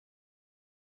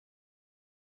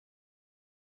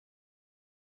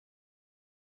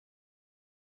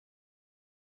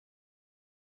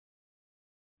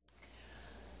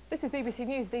This is BBC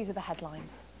News. These are the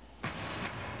headlines.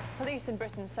 Police in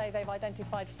Britain say they've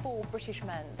identified 4 British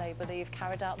men they believe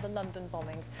carried out the London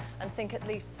bombings and think at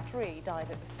least 3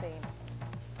 died at the scene.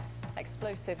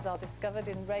 Explosives are discovered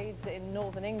in raids in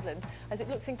northern England as it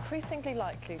looks increasingly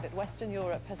likely that Western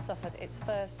Europe has suffered its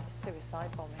first suicide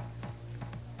bombings.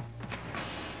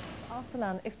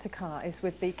 Arsalan Iftikhar is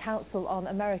with the Council on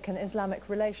American Islamic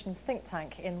Relations think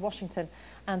tank in Washington,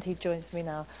 and he joins me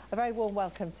now. A very warm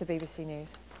welcome to BBC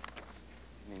News.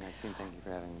 Thank you for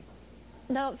having me.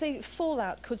 Now, the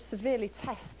fallout could severely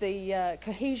test the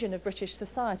cohesion of British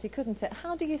society, couldn't it?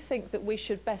 How do you think that we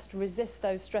should best resist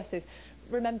those stresses,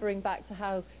 remembering back to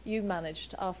how you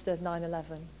managed after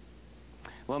 9/11?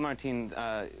 Well, Martine,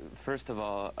 first of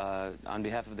all, on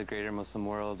behalf of the greater Muslim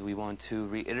world, we want to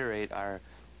reiterate our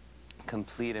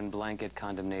complete and blanket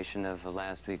condemnation of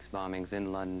last week's bombings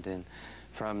in London,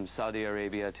 from Saudi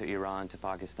Arabia to Iran to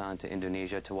Pakistan to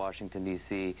Indonesia to Washington,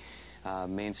 D.C.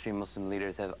 Mainstream Muslim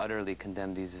leaders have utterly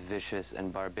condemned these vicious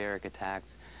and barbaric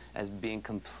attacks as being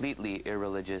completely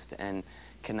irreligious and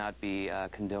cannot be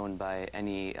condoned by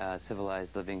any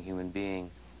civilized living human being.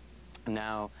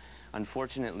 Now,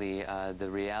 unfortunately, the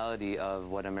reality of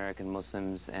what American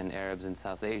Muslims and Arabs and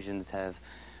South Asians have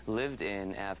lived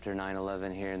in after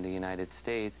 9/11 here in the United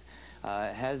States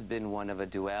has been one of a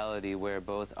duality where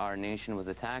both our nation was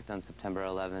attacked on September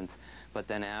 11th, but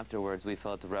then afterwards we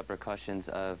felt the repercussions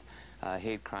of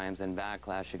hate crimes and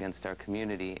backlash against our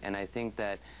community. And I think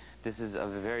that this is a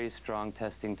very strong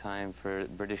testing time for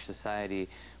British society,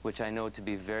 which I know to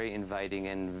be very inviting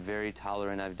and very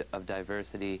tolerant of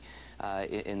diversity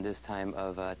in this time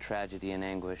of tragedy and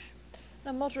anguish.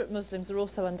 Now, moderate Muslims are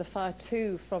also under fire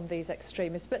too from these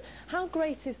extremists, but how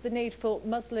great is the need for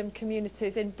Muslim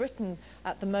communities in Britain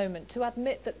at the moment to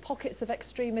admit that pockets of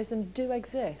extremism do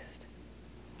exist?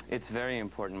 It's very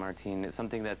important, Martine. It's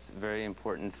something that's very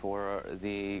important for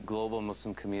the global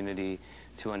Muslim community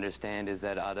to understand, is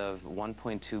that out of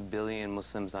 1.2 billion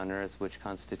Muslims on earth, which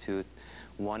constitute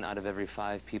 1 out of every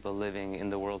 5 people living in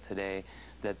the world today,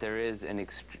 that there is an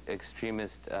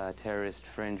extremist terrorist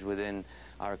fringe within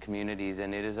our communities,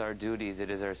 and it is our duties, it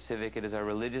is our civic, it is our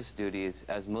religious duties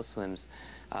as Muslims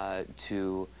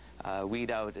to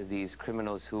weed out these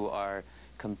criminals who are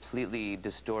completely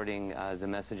distorting the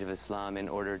message of Islam in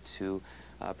order to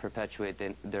perpetuate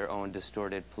their own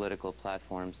distorted political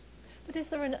platforms. But is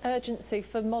there an urgency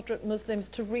for moderate Muslims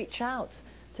to reach out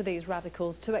to these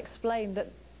radicals to explain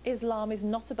that Islam is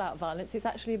not about violence, it's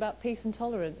actually about peace and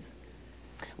tolerance?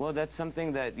 Well, that's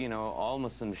something that, all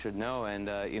Muslims should know, and,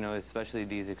 especially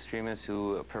these extremists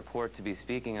who purport to be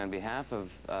speaking on behalf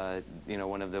of,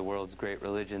 one of the world's great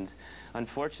religions.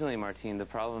 Unfortunately, Martine, the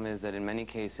problem is that in many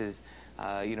cases,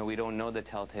 we don't know the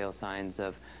telltale signs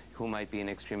of who might be an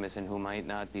extremist and who might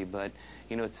not be, but,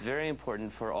 it's very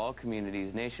important for all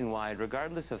communities nationwide,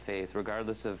 regardless of faith,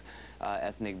 regardless of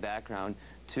ethnic background,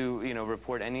 to,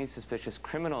 report any suspicious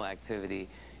criminal activity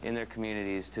in their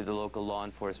communities to the local law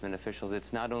enforcement officials.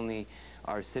 It's not only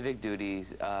our civic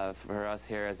duties for us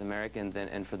here as Americans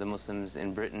and for the Muslims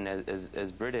in Britain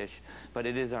as British, but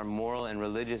it is our moral and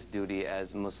religious duty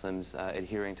as Muslims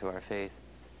adhering to our faith.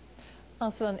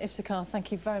 Arsalan Iftikhar,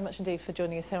 thank you very much indeed for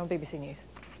joining us here on BBC News.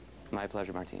 My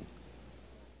pleasure, Martine.